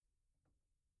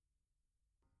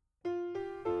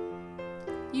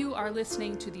You are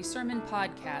listening to the sermon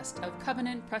podcast of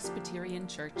Covenant Presbyterian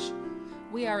Church.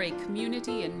 We are a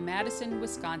community in Madison,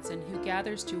 Wisconsin who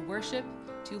gathers to worship,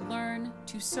 to learn,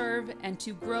 to serve, and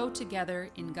to grow together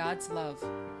in God's love.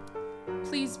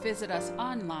 Please visit us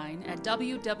online at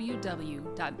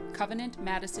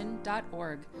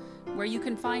www.covenantmadison.org, where you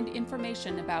can find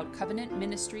information about Covenant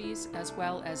Ministries as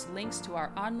well as links to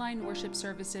our online worship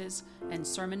services and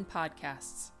sermon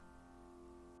podcasts.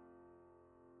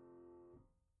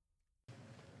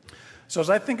 So as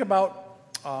I think about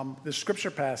this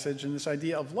scripture passage and this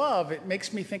idea of love, it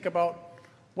makes me think about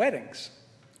weddings.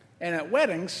 And at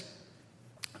weddings,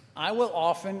 I will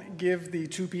often give the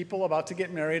two people about to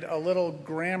get married a little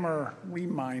grammar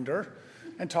reminder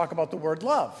and talk about the word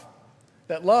love.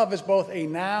 That love is both a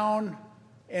noun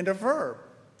and a verb.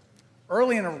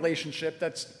 Early in a relationship,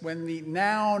 that's when the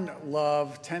noun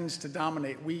love tends to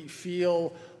dominate. We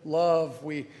feel love,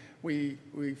 we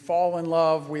fall in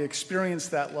love, we experience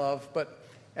that love. But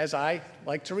as I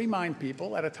like to remind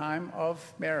people at a time of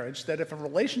marriage, that if a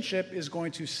relationship is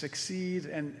going to succeed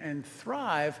and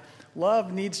thrive,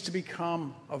 love needs to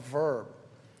become a verb.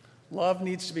 Love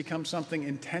needs to become something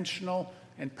intentional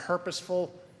and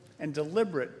purposeful and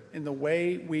deliberate in the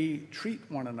way we treat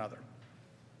one another.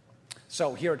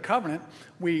 So here at Covenant,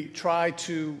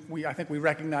 I think we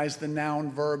recognize the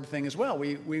noun-verb thing as well.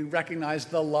 We recognize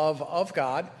the love of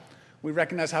God. We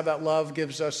recognize how that love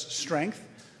gives us strength,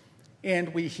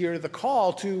 and we hear the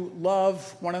call to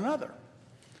love one another.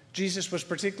 Jesus was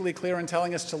particularly clear in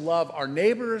telling us to love our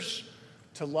neighbors,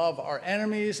 to love our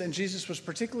enemies, and Jesus was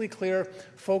particularly clear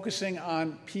focusing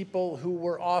on people who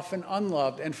were often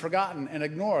unloved and forgotten and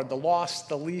ignored, the lost,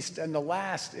 the least, and the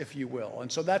last, if you will.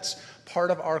 And so that's part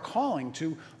of our calling,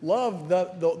 to love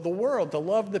the world, to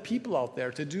love the people out there,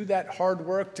 to do that hard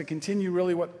work, to continue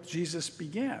really what Jesus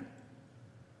began.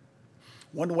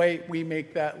 One way we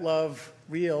make that love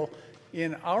real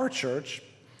in our church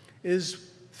is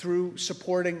through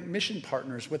supporting mission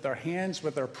partners with our hands,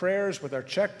 with our prayers, with our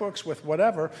checkbooks, with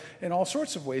whatever, in all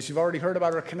sorts of ways. You've already heard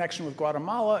about our connection with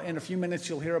Guatemala. In a few minutes,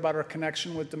 you'll hear about our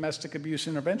connection with domestic abuse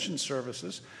intervention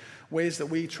services, ways that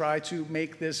we try to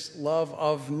make this love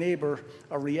of neighbor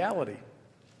a reality.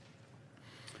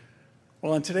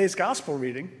 Well, in today's gospel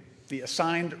reading, the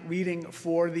assigned reading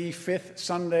for the fifth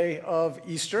Sunday of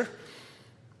Easter,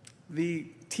 the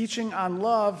teaching on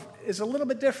love is a little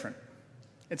bit different.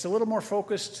 It's a little more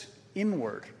focused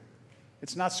inward.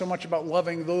 It's not so much about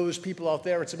loving those people out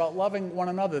there. It's about loving one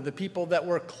another, the people that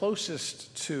we're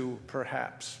closest to,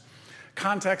 perhaps.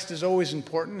 Context is always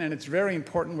important, and it's very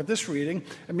important with this reading.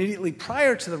 Immediately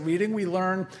prior to the reading, we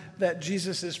learn that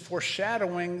Jesus is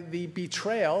foreshadowing the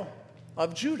betrayal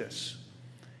of Judas.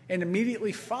 And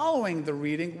immediately following the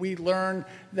reading, we learn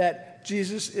that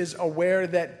Jesus is aware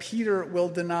that Peter will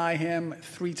deny him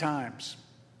 3 times.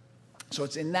 So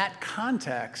it's in that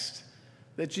context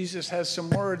that Jesus has some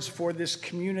words for this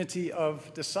community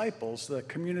of disciples, the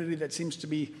community that seems to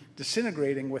be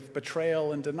disintegrating with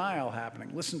betrayal and denial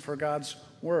happening. Listen for God's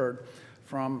word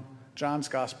from John's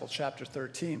Gospel, chapter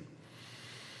 13.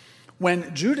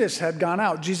 When Judas had gone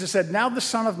out, Jesus said, "Now the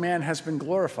Son of Man has been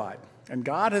glorified, and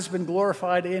God has been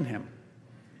glorified in him.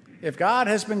 If God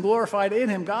has been glorified in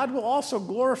him, God will also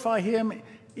glorify him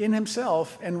in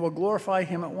himself and will glorify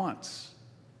him at once.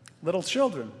 Little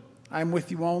children, I am with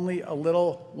you only a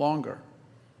little longer.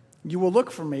 You will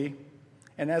look for me,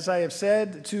 and as I have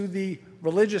said to the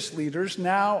religious leaders,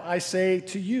 now I say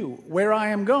to you, where I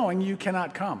am going, you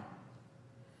cannot come.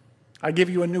 I give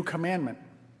you a new commandment,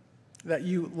 that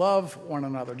you love one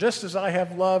another. Just as I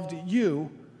have loved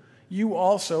you, you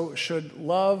also should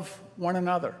love one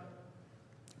another.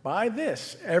 By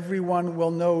this, everyone will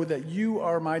know that you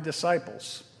are my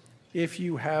disciples, if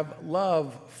you have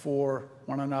love for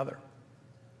one another."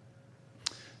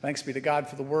 Thanks be to God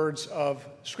for the words of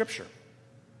Scripture.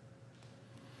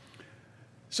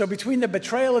 So between the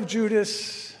betrayal of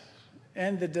Judas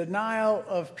and the denial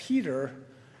of Peter,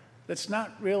 that's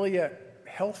not really a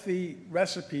healthy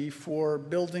recipe for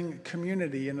building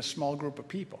community in a small group of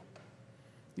people.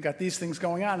 You got these things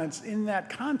going on, and it's in that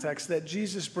context that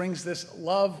Jesus brings this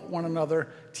love one another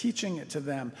teaching it to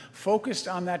them, focused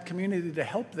on that community to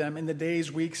help them in the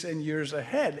days, weeks, and years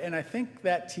ahead. And I think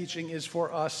that teaching is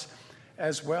for us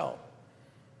as well.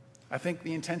 I think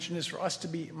the intention is for us to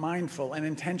be mindful and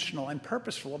intentional and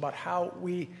purposeful about how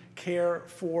we care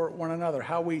for one another,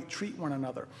 how we treat one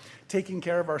another. Taking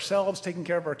care of ourselves, taking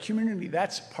care of our community,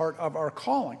 that's part of our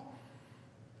calling.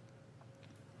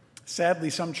 Sadly,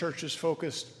 some churches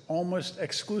focus almost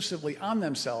exclusively on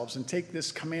themselves and take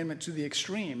this commandment to the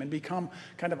extreme and become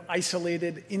kind of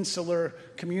isolated, insular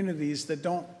communities that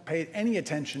don't pay any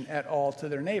attention at all to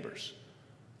their neighbors.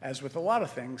 As with a lot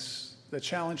of things, the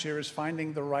challenge here is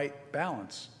finding the right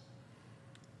balance.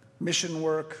 Mission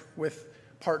work with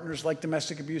partners like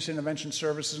Domestic Abuse Intervention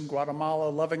Services in Guatemala,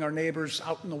 loving our neighbors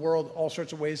out in the world, all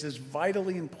sorts of ways, is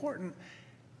vitally important.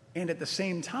 And at the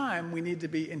same time, we need to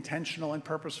be intentional and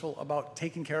purposeful about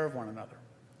taking care of one another,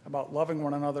 about loving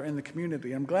one another in the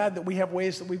community. I'm glad that we have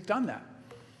ways that we've done that.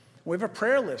 We have a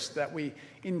prayer list that we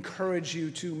encourage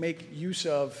you to make use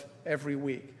of every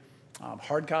week.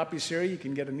 Hard copies here, you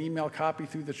can get an email copy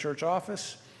through the church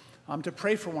office to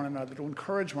pray for one another, to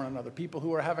encourage one another, people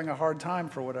who are having a hard time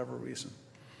for whatever reason.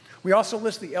 We also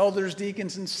list the elders,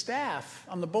 deacons, and staff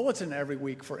on the bulletin every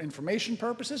week for information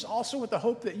purposes, also with the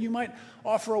hope that you might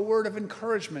offer a word of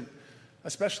encouragement,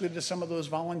 especially to some of those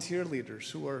volunteer leaders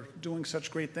who are doing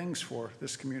such great things for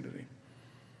this community.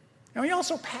 And we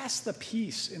also pass the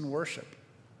peace in worship,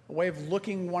 a way of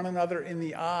looking one another in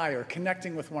the eye or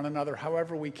connecting with one another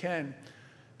however we can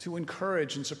to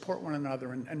encourage and support one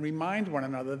another and remind one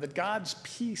another that God's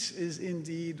peace is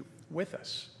indeed with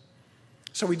us.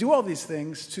 So we do all these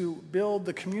things to build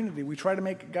the community. We try to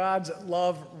make God's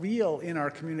love real in our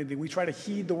community. We try to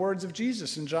heed the words of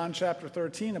Jesus in John chapter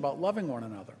 13 about loving one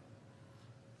another.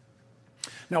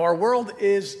 Now, our world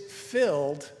is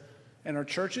filled, and our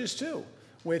church is too,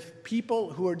 with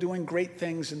people who are doing great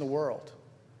things in the world.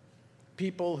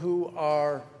 People who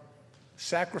are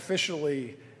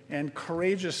sacrificially and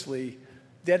courageously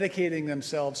dedicating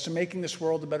themselves to making this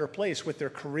world a better place with their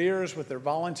careers, with their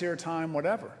volunteer time,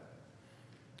 whatever.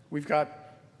 We've got,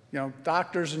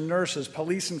 doctors and nurses,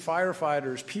 police and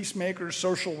firefighters, peacemakers,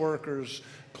 social workers,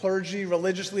 clergy,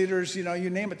 religious leaders, you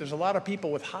name it. There's a lot of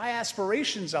people with high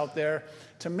aspirations out there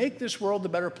to make this world a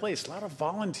better place. A lot of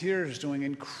volunteers doing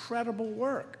incredible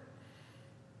work.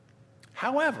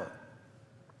 However,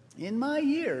 in my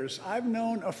years, I've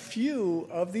known a few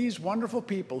of these wonderful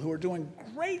people who are doing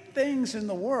great things in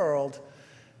the world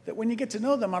that when you get to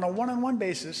know them on a one-on-one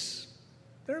basis,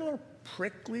 they're a little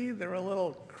prickly, they're a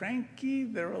little cranky,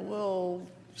 they're a little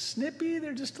snippy,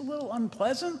 they're just a little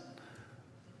unpleasant.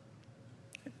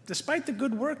 Despite the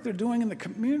good work they're doing in the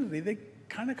community, they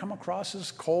kind of come across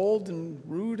as cold and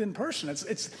rude in person.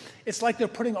 It's like they're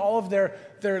putting all of their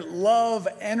love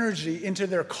energy into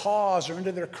their cause or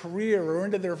into their career or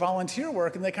into their volunteer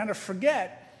work, and they kind of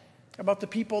forget about the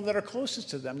people that are closest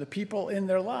to them, the people in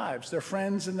their lives, their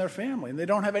friends and their family. And they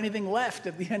don't have anything left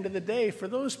at the end of the day for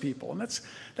those people. And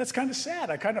that's kind of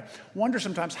sad. I kind of wonder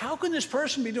sometimes, how can this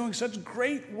person be doing such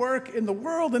great work in the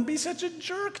world and be such a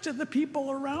jerk to the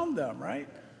people around them, right?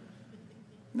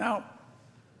 Now,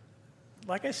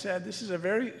 like I said, this is a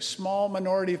very small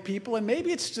minority of people, and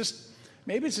maybe it's just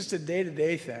a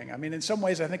day-to-day thing. I mean, in some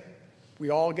ways, I think we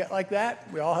all get like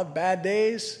that. We all have bad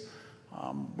days.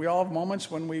 We all have moments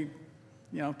when we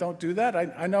don't do that.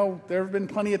 I know there have been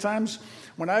plenty of times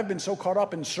when I've been so caught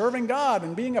up in serving God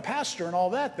and being a pastor and all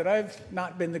that I've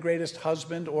not been the greatest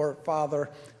husband or father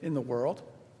in the world.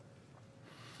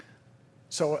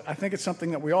 So I think it's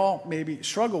something that we all maybe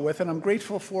struggle with, and I'm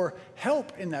grateful for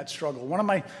help in that struggle. One of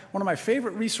my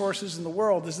favorite resources in the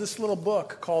world is this little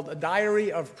book called A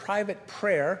Diary of Private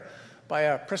Prayer by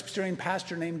a Presbyterian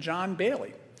pastor named John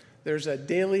Bailey. There's a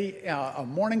daily, a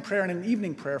morning prayer and an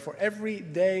evening prayer for every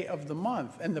day of the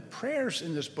month. And the prayers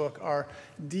in this book are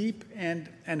deep and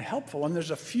helpful. And there's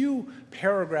a few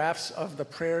paragraphs of the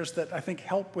prayers that I think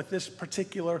help with this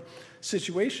particular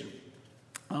situation.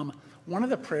 One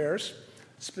of the prayers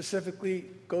specifically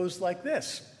goes like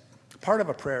this. Part of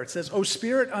a prayer. It says, "O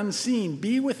Spirit unseen,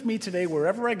 be with me today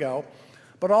wherever I go,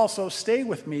 but also stay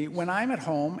with me when I'm at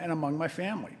home and among my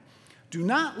family. Do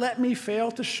not let me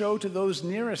fail to show to those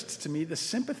nearest to me the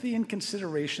sympathy and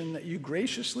consideration that you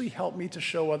graciously help me to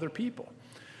show other people.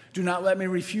 Do not let me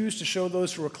refuse to show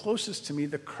those who are closest to me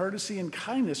the courtesy and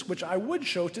kindness which I would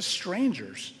show to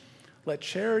strangers. Let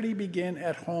charity begin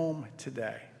at home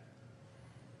today."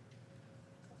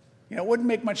 It wouldn't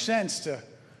make much sense to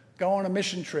go on a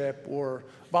mission trip or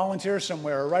volunteer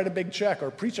somewhere or write a big check or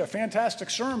preach a fantastic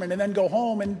sermon and then go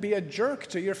home and be a jerk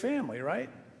to your family, right?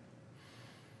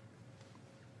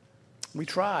 We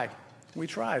try,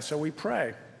 so we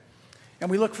pray. And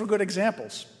we look for good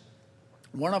examples.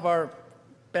 One of our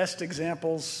best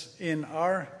examples in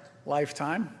our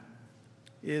lifetime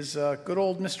is good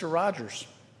old Mr. Rogers.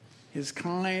 His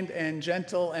kind and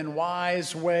gentle and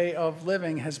wise way of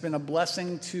living has been a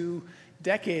blessing to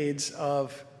decades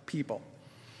of people.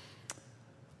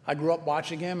 I grew up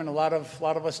watching him, and a lot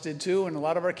of us did too, and a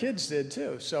lot of our kids did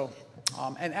too. So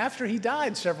And after he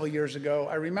died several years ago,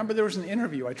 I remember there was an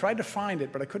interview. I tried to find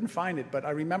it, but I couldn't find it. But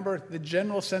I remember the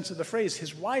general sense of the phrase.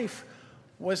 His wife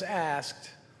was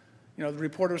asked, the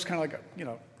reporter was kind of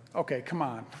like, okay, come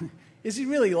on. Is he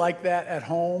really like that at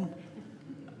home?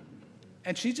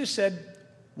 And she just said,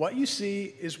 what you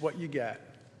see is what you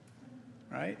get,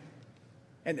 right?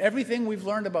 And everything we've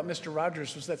learned about Mr.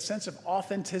 Rogers was that sense of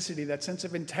authenticity, that sense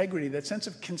of integrity, that sense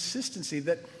of consistency,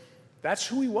 that's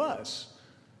who he was.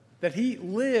 That he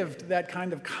lived that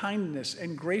kind of kindness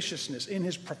and graciousness in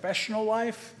his professional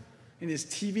life, in his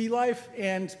TV life,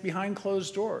 and behind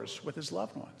closed doors with his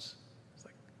loved ones. It's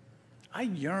like, I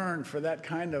yearn for that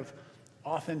kind of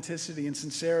authenticity and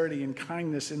sincerity and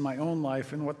kindness in my own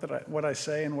life and what I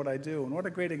say and what I do. And what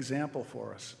a great example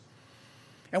for us.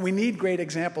 And we need great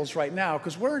examples right now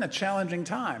because we're in a challenging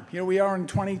time. Here we are in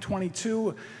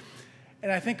 2022,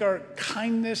 and I think our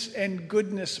kindness and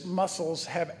goodness muscles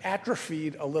have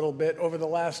atrophied a little bit over the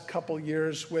last couple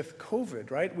years with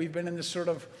COVID, right? We've been in this sort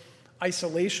of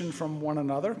isolation from one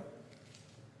another,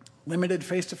 limited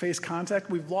face-to-face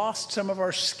contact. We've lost some of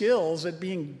our skills at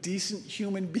being decent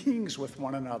human beings with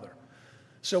one another.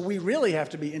 So we really have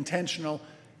to be intentional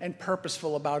and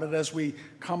purposeful about it as we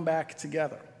come back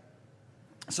together.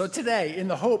 So today, in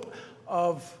the hope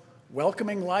of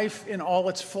welcoming life in all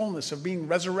its fullness, of being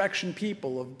resurrection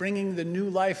people, of bringing the new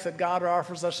life that God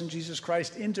offers us in Jesus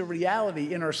Christ into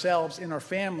reality in ourselves, in our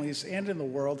families, and in the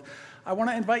world, I want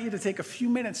to invite you to take a few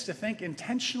minutes to think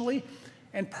intentionally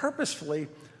and purposefully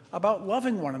about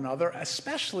loving one another,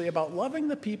 especially about loving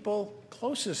the people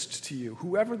closest to you,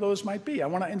 whoever those might be. I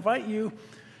want to invite you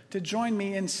to join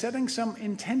me in setting some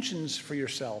intentions for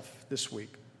yourself this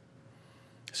week.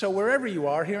 So wherever you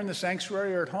are, here in the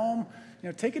sanctuary or at home,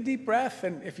 take a deep breath,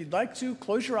 and if you'd like to,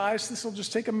 close your eyes. This will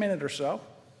just take a minute or so.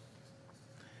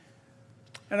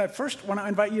 And I first want to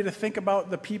invite you to think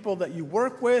about the people that you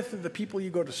work with, or the people you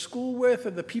go to school with,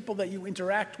 or the people that you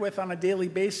interact with on a daily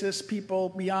basis, people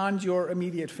beyond your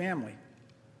immediate family.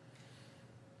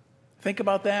 Think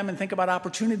about them and think about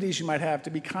opportunities you might have to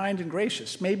be kind and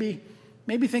gracious. Maybe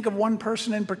think of one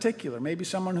person in particular, maybe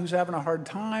someone who's having a hard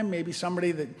time, maybe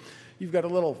somebody that you've got a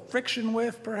little friction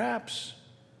with, perhaps.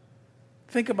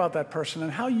 Think about that person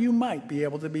and how you might be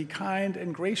able to be kind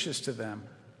and gracious to them,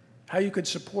 how you could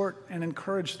support and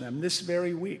encourage them this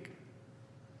very week.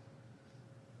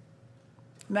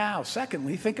 Now,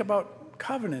 secondly, think about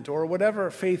Covenant or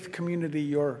whatever faith community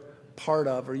you're part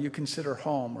of or you consider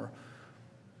home or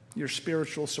your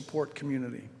spiritual support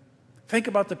community. Think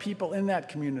about the people in that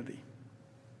community,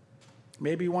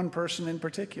 maybe one person in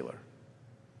particular.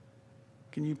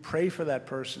 Can you pray for that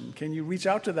person? Can you reach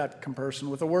out to that person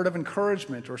with a word of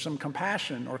encouragement or some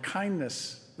compassion or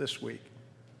kindness this week?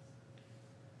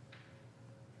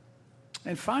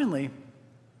 And finally,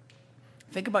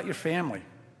 think about your family,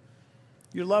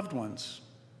 your loved ones,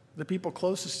 the people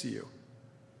closest to you.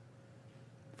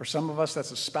 For some of us,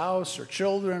 that's a spouse or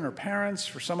children or parents.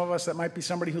 For some of us, that might be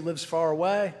somebody who lives far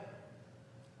away,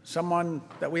 someone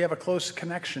that we have a close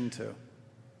connection to.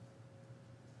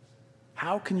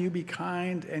 How can you be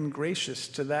kind and gracious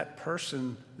to that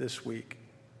person this week?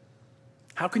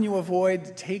 How can you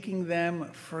avoid taking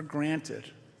them for granted?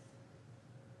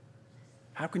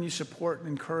 How can you support and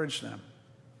encourage them?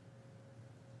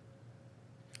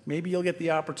 Maybe you'll get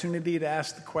the opportunity to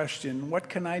ask the question, what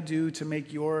can I do to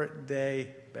make your day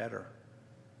better?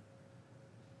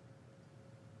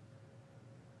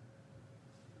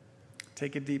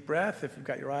 Take a deep breath. If you've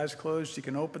got your eyes closed, you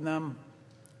can open them.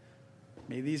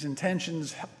 May these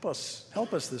intentions help us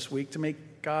this week to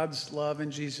make God's love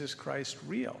in Jesus Christ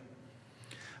real.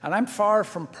 And I'm far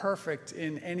from perfect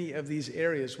in any of these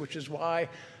areas, which is why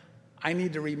I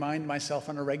need to remind myself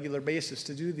on a regular basis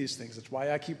to do these things. It's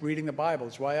why I keep reading the Bible.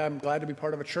 It's why I'm glad to be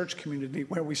part of a church community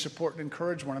where we support and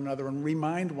encourage one another and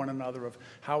remind one another of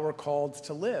how we're called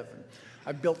to live.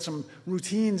 I've built some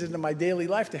routines into my daily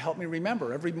life to help me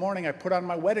remember. Every morning I put on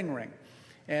my wedding ring.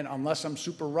 And unless I'm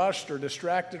super rushed or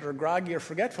distracted or groggy or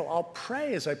forgetful, I'll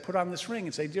pray as I put on this ring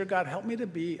and say, Dear God, help me to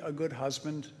be a good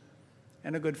husband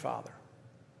and a good father.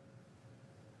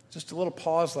 Just a little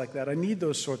pause like that. I need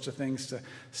those sorts of things to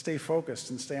stay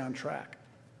focused and stay on track.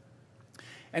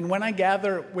 And when I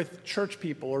gather with church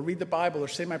people or read the Bible or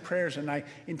say my prayers and I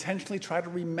intentionally try to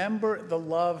remember the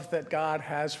love that God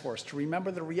has for us, to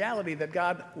remember the reality that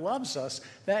God loves us,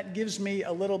 that gives me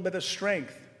a little bit of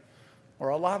strength or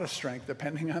a lot of strength,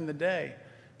 depending on the day,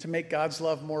 to make God's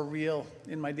love more real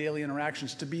in my daily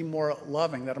interactions, to be more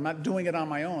loving, that I'm not doing it on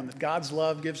my own, that God's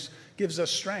love gives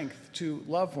us strength to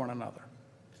love one another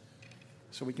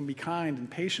so we can be kind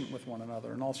and patient with one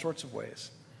another in all sorts of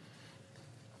ways.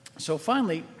 So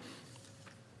finally,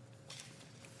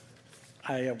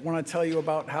 I want to tell you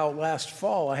about how last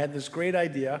fall I had this great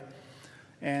idea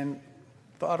and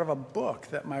thought of a book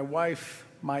that my wife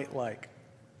might like.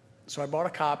 So I bought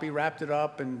a copy, wrapped it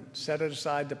up, and set it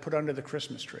aside to put under the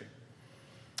Christmas tree.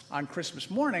 On Christmas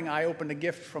morning, I opened a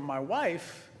gift from my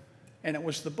wife, and it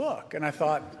was the book. And I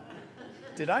thought,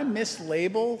 did I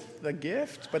mislabel the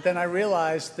gift? But then I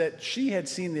realized that she had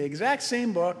seen the exact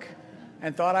same book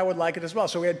and thought I would like it as well.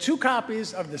 So we had 2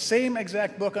 copies of the same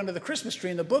exact book under the Christmas tree,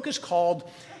 and the book is called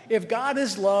If God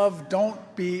is Love,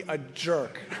 Don't Be a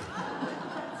Jerk.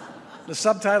 The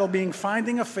subtitle being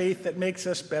Finding a Faith That Makes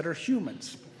Us Better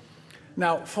Humans.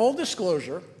 Now, full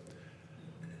disclosure,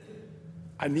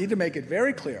 I need to make it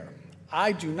very clear.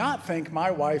 I do not think my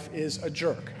wife is a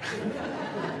jerk.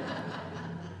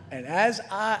 And as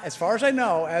far as I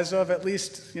know, as of at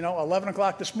least 11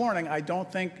 o'clock this morning, I don't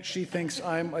think she thinks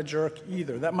I'm a jerk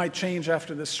either. That might change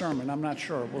after this sermon. I'm not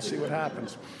sure. We'll see what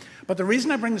happens. But the reason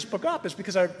I bring this book up is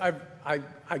because I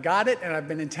got it and I've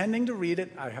been intending to read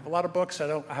it. I have a lot of books.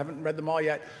 I haven't read them all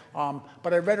yet.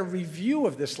 But I read a review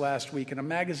of this last week in a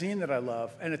magazine that I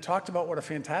love, and it talked about what a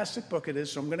fantastic book it is.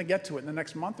 So I'm going to get to it in the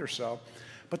next month or so.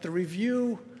 But the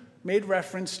review made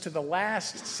reference to the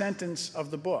last sentence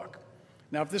of the book.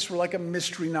 Now, if this were like a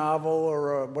mystery novel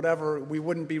or whatever, we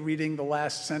wouldn't be reading the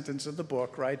last sentence of the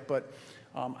book, right? But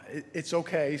it's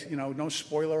okay, no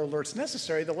spoiler alerts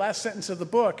necessary. The last sentence of the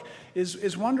book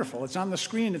is wonderful. It's on the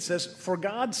screen. It says, "For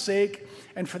God's sake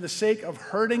and for the sake of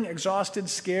hurting, exhausted,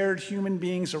 scared human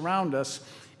beings around us,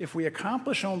 if we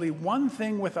accomplish only one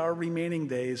thing with our remaining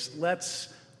days,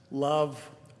 let's love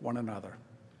one another."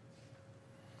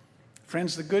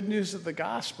 Friends, the good news of the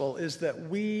gospel is that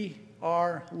we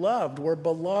are loved. We're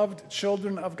beloved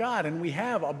children of God, and we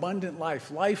have abundant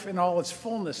life in all its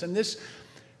fullness. And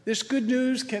this good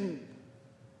news can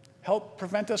help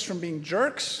prevent us from being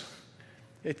jerks.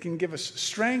 It can give us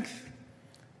strength,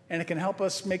 and it can help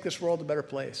us make this world a better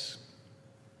place.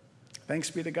 Thanks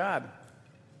be to God.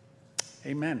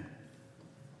 Amen.